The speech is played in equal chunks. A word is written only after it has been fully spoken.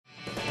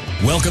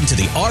Welcome to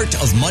the Art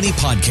of Money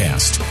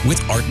podcast with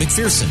Art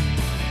McPherson.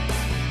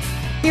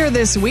 Here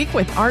this week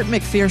with Art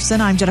McPherson,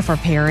 I'm Jennifer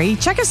Perry.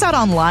 Check us out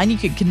online. You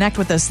can connect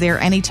with us there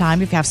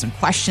anytime. If you have some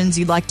questions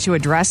you'd like to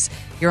address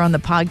here on the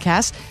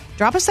podcast,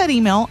 drop us that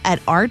email at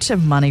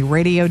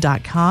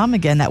artofmoneyradio.com.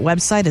 Again, that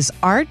website is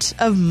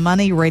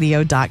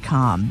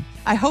artofmoneyradio.com.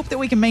 I hope that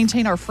we can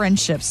maintain our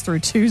friendships through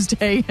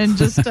Tuesday and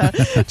just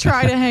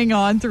try to hang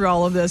on through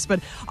all of this.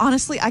 But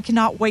honestly, I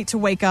cannot wait to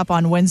wake up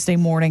on Wednesday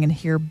morning and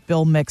hear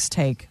Bill Mick's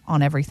take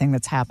on everything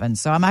that's happened.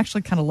 So I'm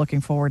actually kind of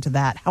looking forward to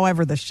that,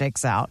 however this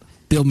shakes out.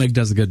 Bill Mick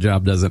does a good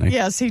job, doesn't he?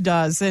 Yes, he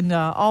does. And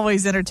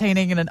always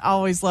entertaining, and I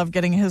always love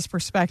getting his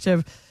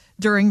perspective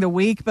during the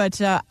week. But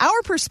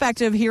our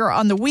perspective here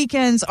on the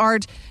weekends,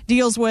 Art,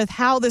 deals with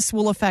how this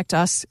will affect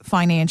us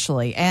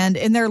financially. And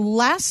in their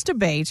last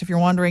debate, if you're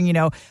wondering,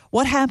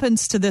 what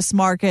happens to this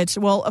market?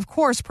 Well, of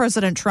course,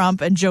 President Trump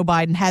and Joe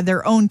Biden had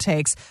their own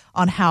takes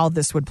on how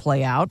this would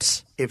play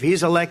out. If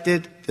he's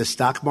elected, the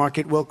stock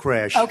market will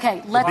crash.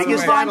 Okay, let's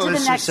move on to the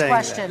next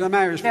question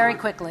very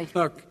quickly.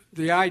 Look,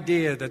 the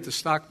idea that the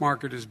stock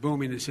market is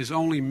booming is his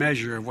only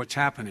measure of what's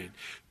happening.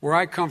 Where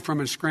I come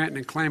from in Scranton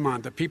and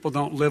Claymont, the people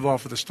don't live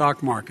off of the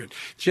stock market.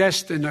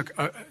 Just in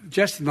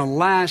the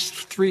last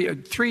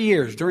three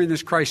years during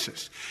this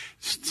crisis,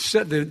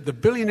 the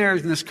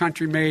billionaires in this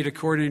country made,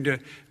 according to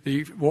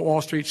the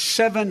Wall Street,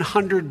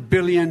 $700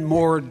 billion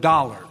more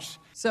dollars.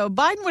 So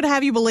Biden would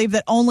have you believe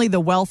that only the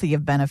wealthy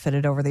have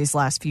benefited over these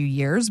last few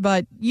years,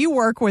 but you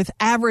work with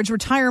average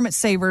retirement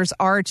savers,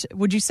 Art.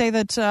 Would you say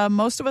that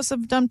most of us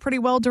have done pretty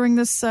well during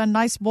this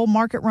nice bull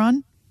market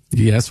run?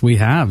 Yes, we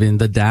have,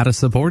 and the data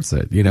supports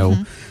it.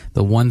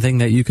 The one thing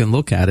that you can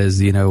look at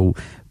is,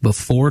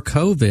 before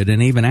COVID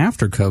and even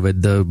after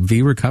COVID, the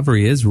V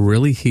recovery is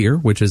really here,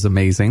 which is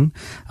amazing.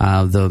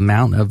 The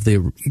amount of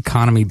the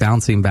economy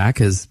bouncing back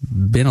has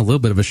been a little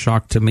bit of a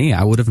shock to me.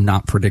 I would have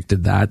not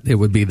predicted that it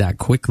would be that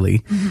quickly.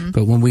 Mm-hmm.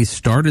 But when we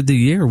started the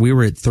year, we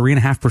were at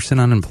 3.5%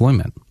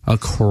 unemployment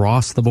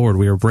across the board.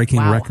 We were breaking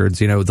records,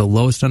 the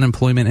lowest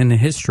unemployment in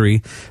history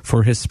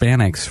for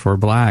Hispanics, for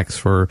blacks,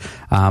 for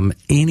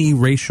any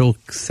racial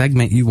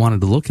segment you wanted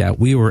to look at.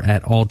 We were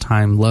at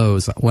all-time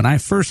lows. When I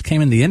first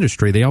came in the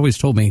industry, they always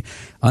told me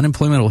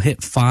unemployment will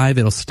hit 5,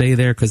 it'll stay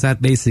there, because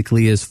that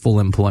basically is full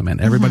employment.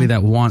 Mm-hmm. Everybody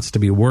that wants to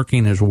be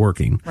working is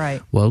working.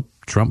 Right. Well,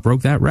 Trump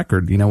broke that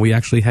record. We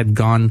actually had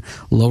gone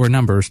lower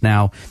numbers.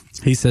 Now,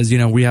 he says,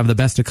 we have the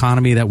best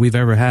economy that we've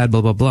ever had,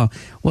 blah, blah, blah.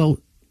 Well,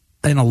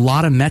 in a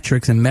lot of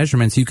metrics and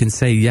measurements, you can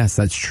say, yes,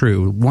 that's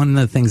true. One of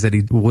the things that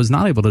he was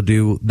not able to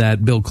do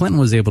that Bill Clinton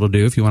was able to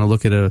do, if you want to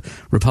look at a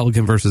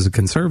Republican versus a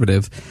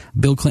conservative,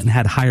 Bill Clinton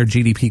had higher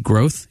GDP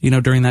growth,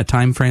 during that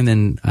time frame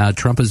than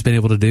Trump has been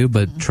able to do.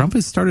 But Trump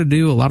has started to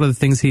do a lot of the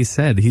things he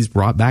said. He's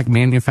brought back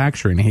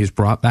manufacturing. He's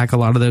brought back a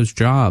lot of those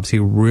jobs. He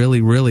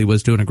really, really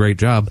was doing a great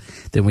job.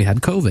 Then we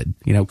had COVID.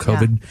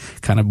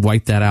 COVID kind of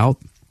wiped that out.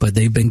 But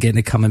they've been getting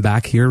it coming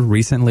back here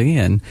recently,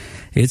 and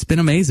it's been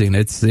amazing.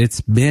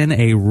 It's been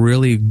a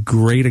really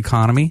great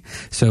economy.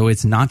 So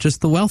it's not just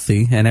the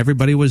wealthy, and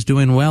everybody was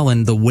doing well.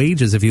 And the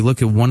wages, if you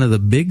look at one of the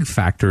big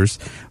factors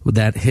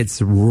that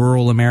hits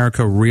rural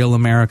America, real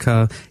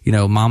America,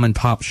 mom and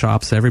pop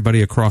shops,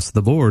 everybody across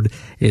the board,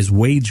 is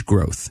wage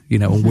growth.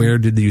 Where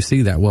did you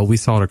see that? Well, we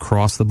saw it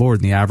across the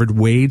board. And the average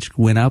wage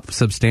went up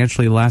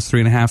substantially the last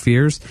 3.5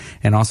 years,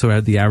 and also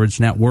at the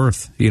average net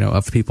worth,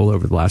 of people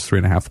over the last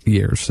 3.5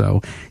 years.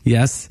 So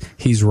yes,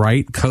 he's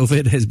right.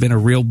 COVID has been a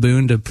real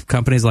boon to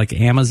companies like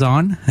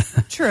Amazon.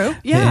 True.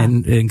 Yeah.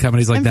 and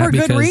companies like that. And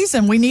for good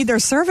reason. We need their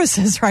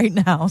services right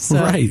now.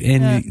 So, right.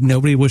 And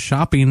nobody was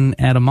shopping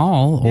at a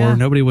mall, or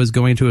nobody was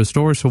going to a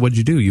store. So what'd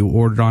you do? You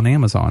ordered on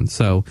Amazon.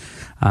 So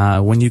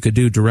when you could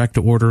do direct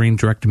ordering,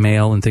 direct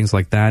mail, and things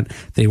like that,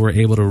 they were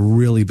able to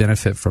really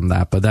benefit from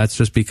that. But that's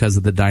just because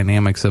of the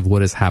dynamics of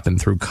what has happened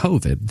through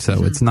COVID.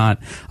 So it's not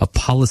a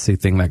policy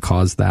thing that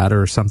caused that,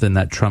 or something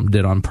that Trump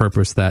did on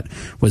purpose that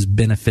was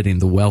benefiting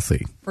the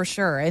wealthy. For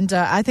sure. And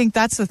I think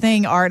that's the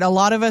thing, Art. A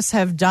lot of us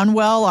have done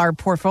well. Our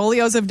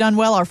portfolios have done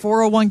well. Our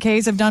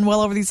 401ks have done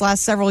well over these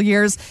last several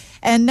years.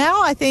 And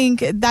now I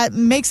think that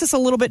makes us a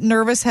little bit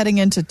nervous heading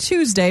into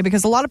Tuesday,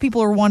 because a lot of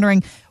people are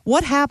wondering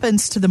what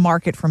happens to the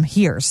market from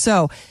here.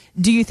 So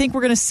do you think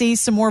we're going to see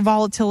some more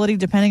volatility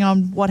depending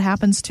on what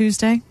happens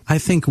Tuesday? I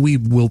think we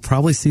will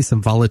probably see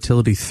some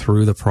volatility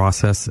through the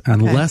process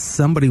unless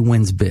somebody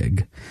wins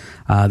big.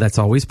 That's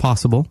always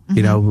possible.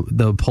 Mm-hmm.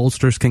 The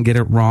pollsters can get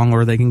it wrong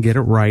or they can get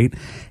it right.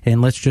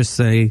 And let's just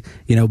say,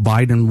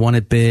 Biden won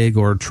it big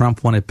or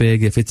Trump won it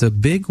big. If it's a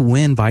big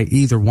win by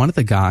either one of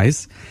the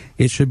guys,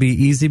 it should be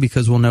easy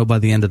because we'll know by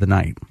the end of the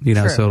night,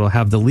 so it'll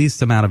have the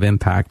least amount of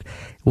impact.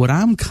 What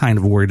I'm kind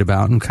of worried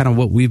about, and kind of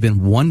what we've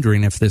been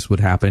wondering if this would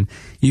happen,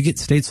 you get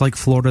states like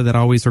Florida that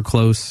always are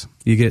close.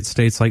 You get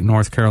states like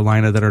North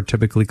Carolina that are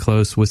typically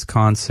close,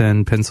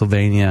 Wisconsin,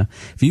 Pennsylvania.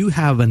 If you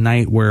have a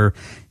night where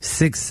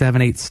 6,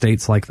 7, 8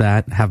 states like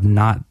that have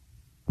not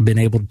been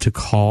able to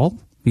call,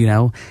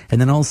 and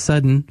then all of a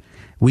sudden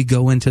we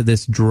go into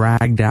this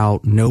dragged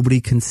out, nobody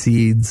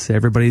concedes,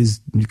 everybody's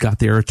got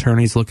their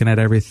attorneys looking at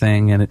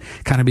everything, and it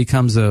kind of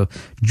becomes a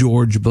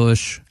George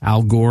Bush,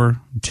 Al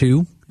Gore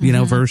 2,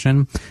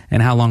 version.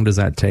 And how long does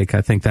that take?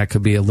 I think that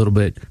could be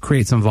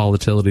create some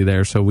volatility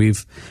there. So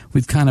we've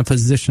kind of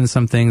positioned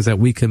some things that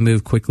we can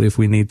move quickly if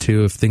we need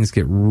to, if things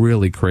get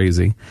really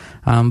crazy.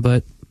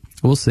 But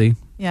we'll see.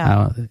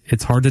 Yeah.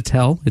 It's hard to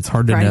tell. It's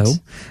hard to Right. know.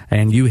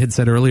 And you had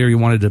said earlier you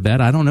wanted to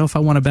bet. I don't know if I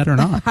want to bet or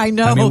not. I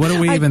know. I mean, what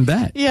do we even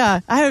bet? Yeah,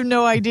 I have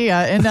no idea.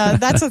 And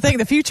that's the thing.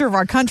 The future of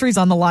our country's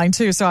on the line,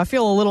 too. So I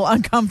feel a little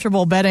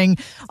uncomfortable betting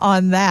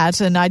on that.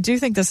 And I do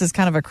think this is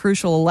kind of a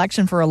crucial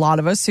election for a lot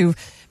of us who've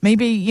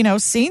maybe,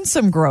 seen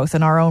some growth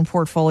in our own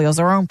portfolios,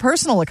 our own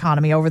personal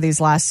economy over these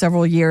last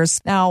several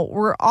years. Now,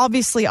 we're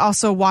obviously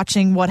also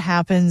watching what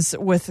happens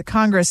with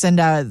Congress and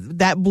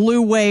that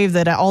blue wave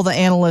that all the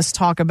analysts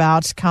talk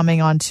about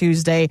coming on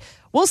Tuesday.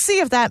 We'll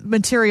see if that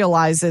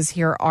materializes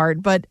here,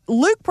 Art. But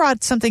Luke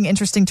brought something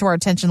interesting to our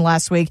attention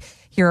last week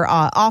here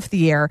off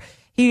the air.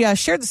 He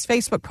shared this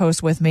Facebook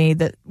post with me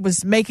that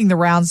was making the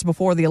rounds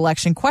before the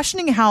election,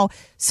 questioning how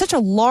such a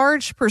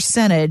large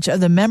percentage of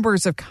the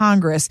members of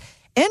Congress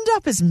end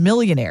up as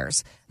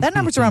millionaires. That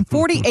number's around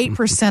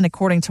 48%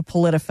 according to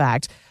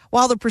PolitiFact,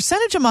 while the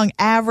percentage among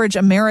average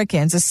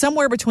Americans is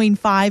somewhere between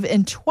 5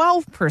 and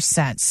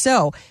 12%.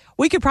 So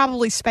we could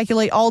probably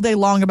speculate all day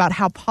long about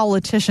how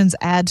politicians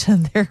add to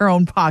their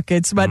own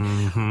pockets. But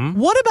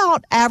what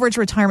about average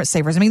retirement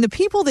savers? I mean, the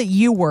people that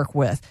you work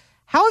with,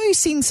 how have you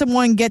seen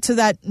someone get to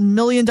that $1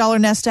 million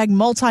nest egg,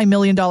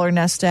 multi-million-dollar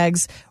nest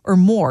eggs or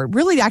more? It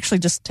really actually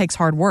just takes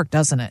hard work,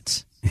 doesn't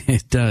it?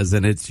 It does,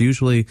 and it's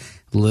usually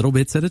little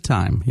bits at a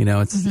time.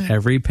 It's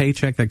every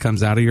paycheck that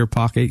comes out of your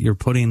pocket, you're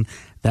putting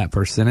that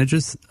percentage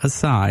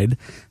aside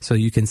so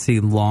you can see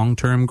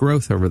long-term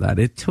growth over that.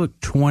 It took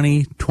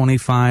 20,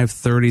 25,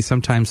 30,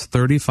 sometimes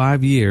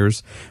 35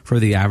 years for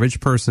the average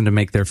person to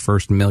make their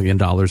first $1 million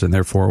in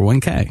their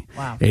 401k.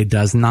 Wow. It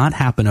does not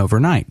happen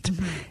overnight.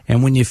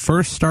 And when you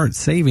first start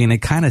saving, it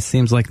kind of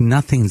seems like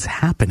nothing's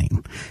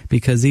happening,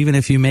 because even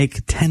if you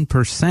make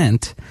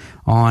 10%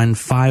 on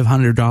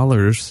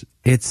 $500,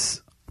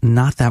 it's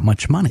not that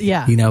much money.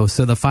 Yeah.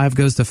 So the 5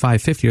 goes to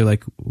 550. You're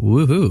like,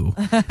 woohoo.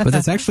 But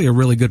that's actually a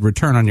really good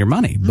return on your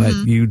money. But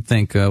you'd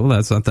think, well,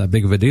 that's not that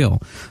big of a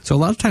deal. So a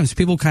lot of times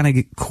people kind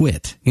of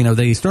quit.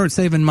 They start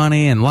saving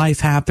money and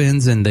life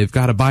happens and they've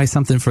got to buy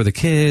something for the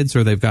kids,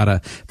 or they've got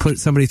to put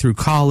somebody through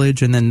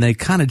college, and then they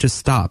kind of just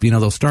stop.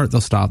 They'll start,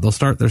 they'll stop, they'll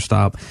start, they'll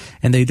stop,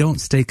 and they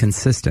don't stay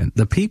consistent.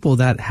 The people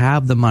that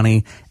have the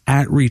money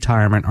at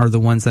retirement are the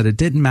ones that it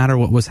didn't matter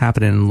what was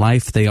happening in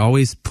life. They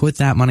always put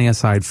that money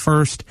aside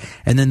first,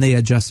 and then they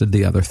adjusted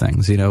the other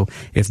things.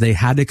 If they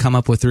had to come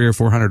up with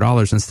 $300 or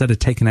 $400, instead of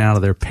taking it out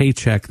of their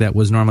paycheck that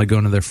was normally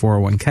going to their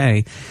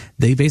 401k,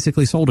 they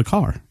basically sold a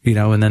car,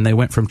 and then they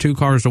went from 2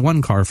 cars to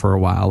 1 car for a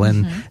while,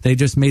 and they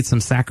just made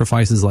some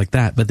sacrifices like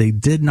that, but they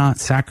did not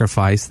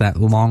sacrifice that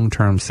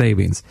long-term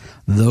savings.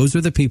 Those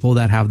are the people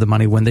that have the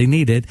money when they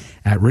need it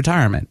at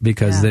retirement,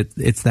 because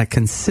it's that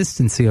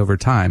consistency over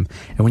time.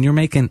 And when you're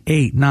making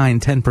 8, 9,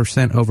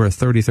 10% over a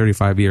 30,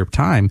 35 year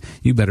time,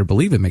 you better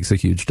believe it makes a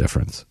huge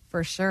difference.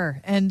 For sure.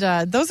 And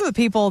those are the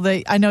people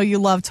that I know you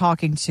love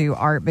talking to,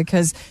 Art,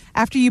 because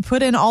after you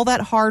put in all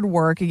that hard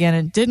work, again,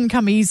 it didn't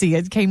come easy.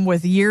 It came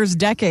with years,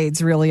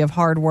 decades, really, of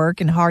hard work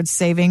and hard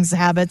savings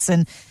habits.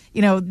 And,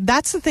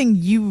 that's the thing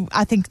you,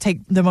 I think, take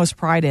the most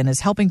pride in,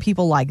 is helping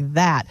people like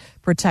that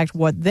protect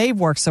what they've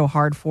worked so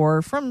hard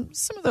for from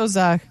some of those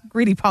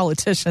greedy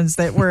politicians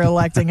that we're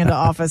electing into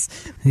office.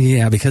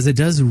 Yeah, because it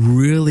does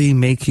really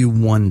make you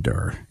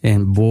wonder.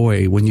 And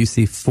boy, when you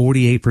see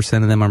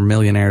 48% of them are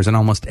millionaires, and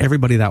almost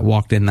everybody that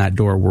walked in that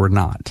door were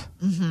not.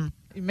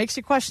 It makes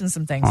you question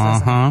some things,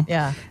 doesn't it?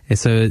 Yeah.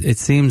 So it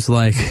seems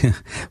like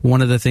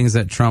one of the things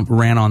that Trump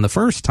ran on the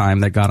first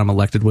time that got him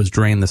elected was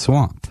drain the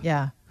swamp.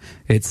 Yeah.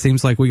 It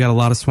seems like we got a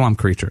lot of swamp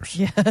creatures.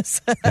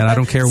 Yes. And I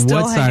don't care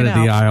what side of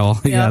the aisle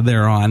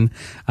they're on.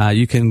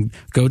 You can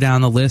go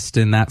down the list,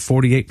 and that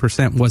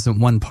 48% wasn't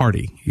one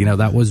party.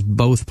 That was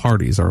both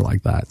parties are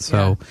like that.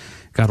 So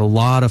got a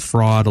lot of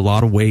fraud, a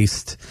lot of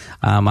waste.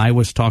 I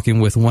was talking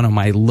with one of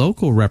my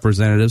local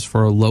representatives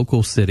for a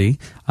local city,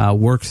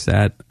 works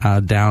at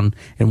down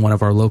in one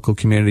of our local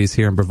communities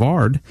here in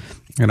Brevard.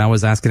 And I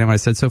was asking him, I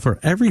said, so for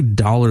every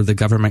dollar the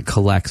government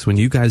collects when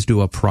you guys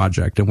do a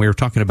project, and we were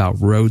talking about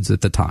roads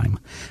at the time,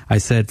 I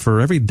said, for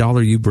every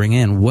dollar you bring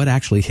in, what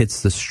actually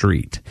hits the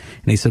street?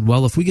 And he said,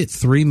 well, if we get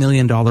 $3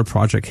 million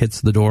project hits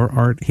the door,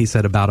 Art, he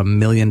said about $1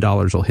 million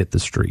will hit the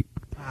street.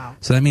 Wow.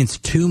 So that means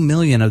 2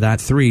 million of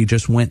that 3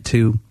 just went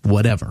to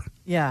whatever.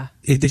 Yeah.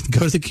 It didn't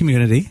go to the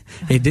community.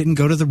 It didn't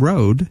go to the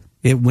road.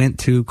 It went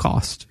to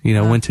cost,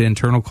 went to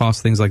internal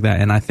costs, things like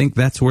that. And I think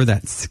that's where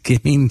that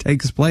skimming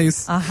takes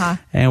place.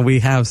 And we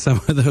have some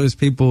of those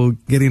people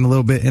getting a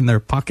little bit in their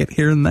pocket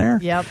here and there.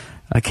 Yep.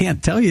 I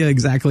can't tell you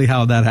exactly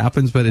how that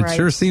happens, but it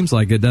sure seems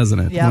like it, doesn't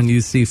it? Yep. When you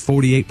see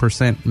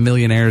 48%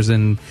 millionaires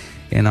in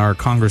our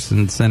Congress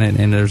and Senate,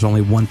 and there's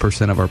only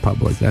 1% of our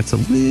public. That's a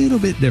little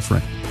bit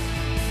different.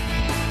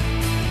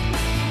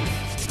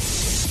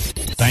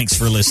 Thanks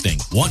for listening.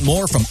 Want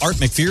more from Art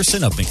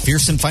McPherson of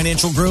McPherson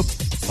Financial Group?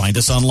 Find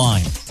us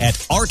online at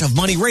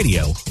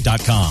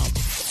artofmoneyradio.com.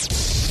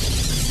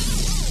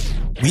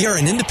 We are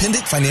an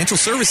independent financial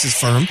services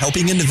firm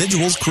helping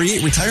individuals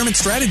create retirement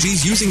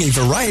strategies using a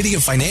variety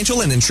of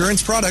financial and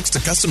insurance products to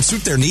custom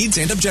suit their needs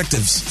and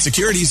objectives.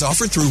 Securities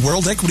offered through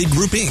World Equity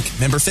Group, Inc.,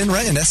 member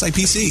FINRA and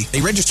SIPC,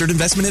 a registered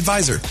investment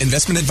advisor.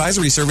 Investment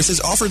advisory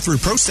services offered through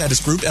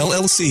ProStatus Group,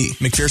 LLC.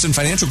 McPherson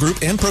Financial Group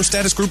and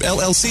ProStatus Group,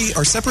 LLC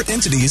are separate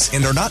entities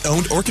and are not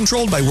owned or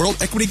controlled by World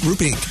Equity Group,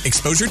 Inc.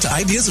 Exposure to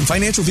ideas and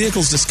financial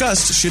vehicles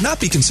discussed should not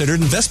be considered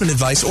investment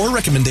advice or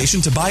recommendation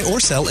to buy or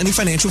sell any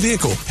financial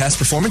vehicle. Past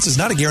performance is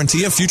not a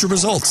guarantee of future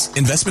results.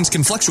 Investments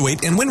can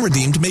fluctuate and when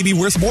redeemed may be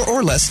worth more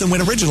or less than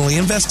when originally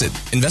invested.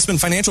 Investment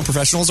financial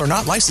professionals are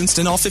not licensed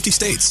in all 50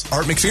 states.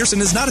 Art McPherson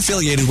is not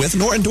affiliated with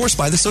nor endorsed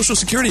by the Social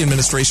Security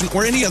Administration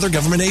or any other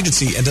government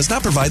agency and does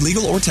not provide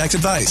legal or tax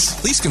advice.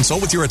 Please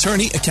consult with your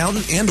attorney,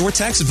 accountant, and or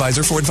tax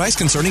advisor for advice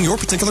concerning your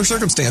particular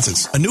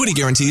circumstances. Annuity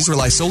guarantees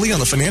rely solely on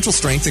the financial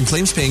strength and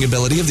claims paying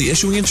ability of the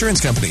issuing insurance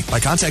company.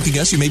 By contacting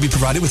us, you may be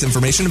provided with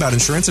information about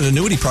insurance and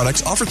annuity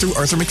products offered through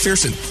Arthur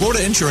McPherson.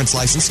 Florida Insurance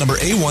License number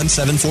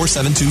A174.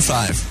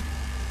 725.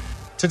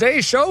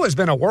 Today's show has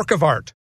been a work of art.